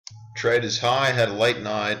Traders high, had a late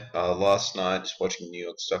night last night, just watching the New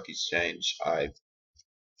York Stock Exchange. I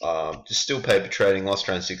just still paper trading, lost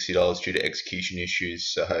around $60 due to execution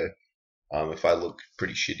issues. So if I look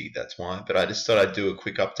pretty shitty, that's why. But I just thought I'd do a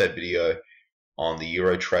quick update video on the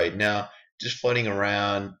Euro trade. Now, just floating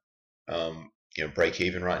around, break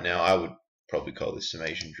even right now. I would probably call this some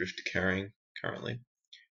Asian drift occurring currently.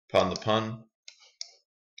 Pardon the pun.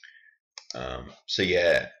 So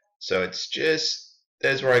yeah, so it's just,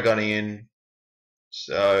 there's where I got in.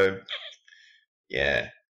 So yeah,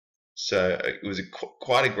 so it was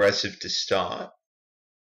quite aggressive to start,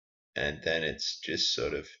 and then it's just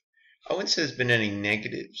sort of, I wouldn't say there's been any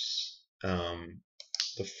negatives.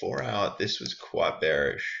 The 4 hour, this was quite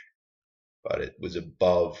bearish, but it was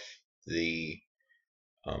above the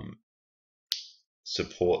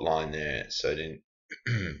support line there, so it didn't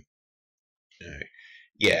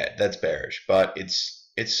yeah, that's bearish, but it's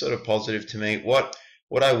sort of positive to me. What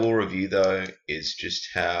I will review though is just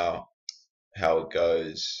how it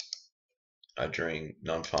goes during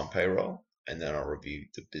non-farm payroll, and then I'll review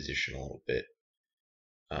the position a little bit.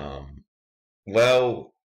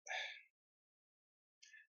 Well,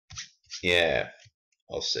 yeah,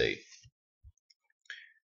 I'll see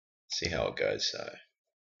how it goes though,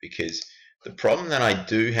 because the problem that I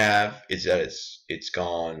do have is that it's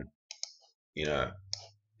gone,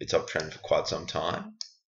 it's uptrend for quite some time,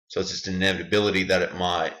 so it's just an inevitability that it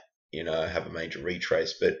might, have a major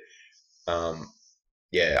retrace. But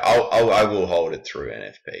yeah, I will hold it through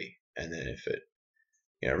NFP, and then if it,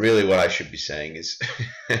 really what I should be saying is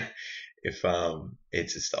if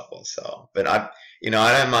it's a stop loss sell. But I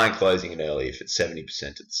don't mind closing it early if it's 70%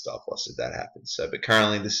 of the stop loss, if that happens. So, but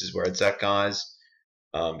currently this is where it's at, guys.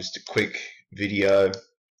 Just a quick video.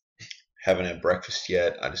 Haven't had breakfast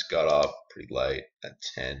yet. I just got up pretty late at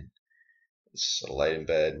 10. It's sort of late in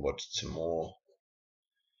bed, watched some more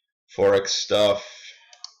Forex stuff.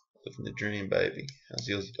 Living the dream, baby. How's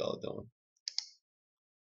the Aussie dollar doing?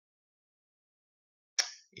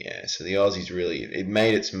 Yeah, so the Aussie's really, it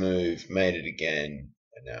made its move, made it again,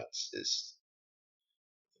 and now it's just,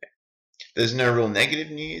 yeah. There's no real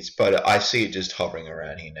negative news, but I see it just hovering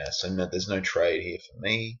around here now, so no, there's no trade here for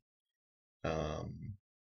me. Got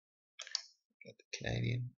the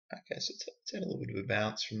Canadian. Okay, so it's had a little bit of a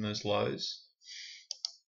bounce from those lows.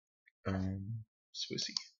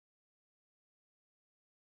 Swissy.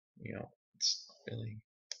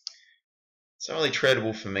 It's not really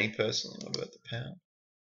tradable for me personally. What about the pound?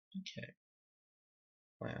 Okay.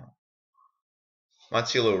 Wow. Might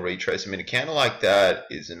see a little retrace. I mean, a candle like that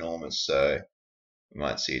is enormous, so we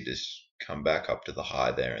might see it just come back up to the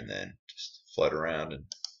high there and then just float around and,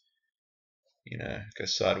 go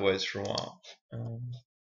sideways for a while.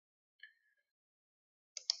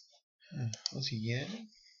 Aussie yen.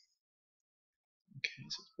 Okay,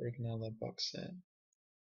 so it's breaking out that box there.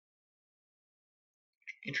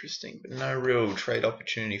 Interesting, but no real trade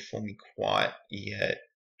opportunity for me quite yet.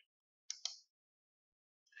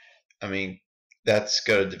 I mean, that's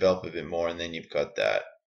got to develop a bit more, and then you've got that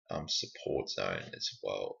support zone as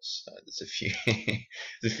well. So there's a few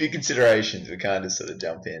there's a few considerations. We can't just sort of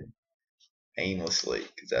jump in aimlessly,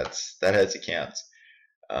 because that has accounts.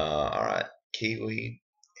 All right, Kiwi.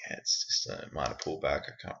 Yeah, it's just a minor pullback.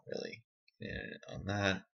 I can't really get in on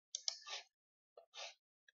that.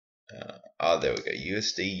 There we go.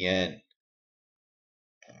 USD yen.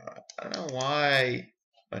 Alright, I don't know why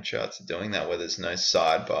my charts are doing that where there's no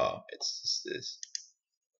sidebar. It's just this.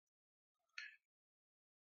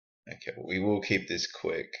 Okay, well, we will keep this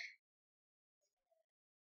quick.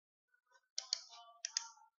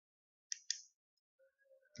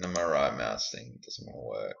 No, my right mouse thing doesn't want to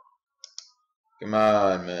work. Come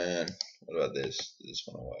on, man. What about this? Does this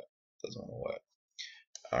want to work? Doesn't want to work.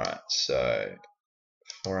 Alright, so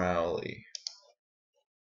 4 hourly.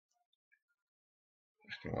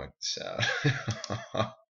 I can work this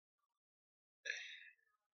out.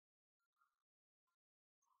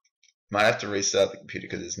 Might have to restart the computer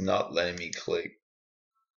because it's not letting me click.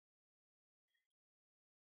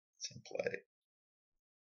 Template.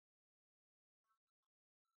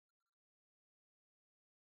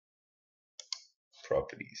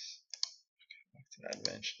 Properties. Okay, back to that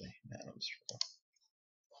eventually. Man, I'm struggling.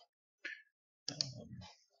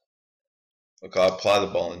 Look, I apply the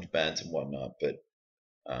Bollinger Bands and whatnot, but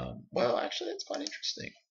well, actually, that's quite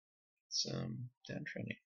interesting. It's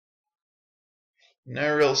downtrending.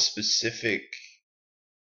 No real specific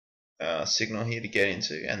signal here to get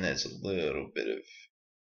into, and there's a little bit of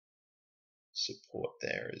support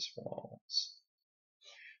there as well.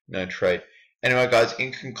 No trade. Anyway, guys,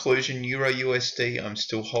 in conclusion, Euro USD, I'm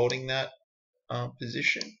still holding that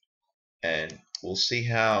position, and we'll see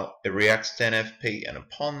how it reacts to NFP, and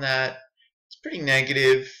upon that, it's pretty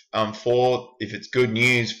negative for, if it's good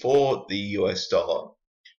news for the US dollar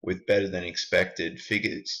with better than expected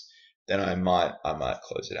figures, then I might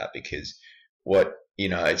close it out, because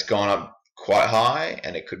it's gone up quite high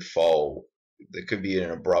and it could fall. There could be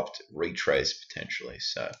an abrupt retrace potentially.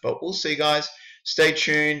 So, but we'll see, guys. Stay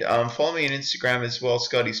tuned. Follow me on Instagram as well,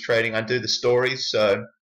 Scotty's Trading. I do the stories, so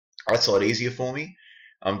that's a lot easier for me.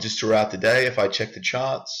 Just throughout the day, if I check the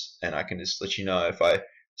charts, and I can just let you know if I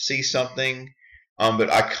see something.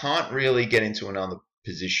 But I can't really get into another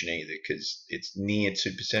position either, because it's near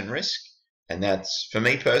 2% risk, and that's, for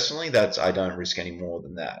me personally, I don't risk any more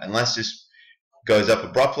than that. Unless this goes up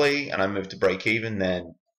abruptly and I move to break even,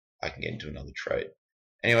 then I can get into another trade.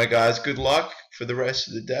 Anyway, guys, good luck for the rest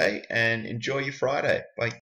of the day and enjoy your Friday. Bye.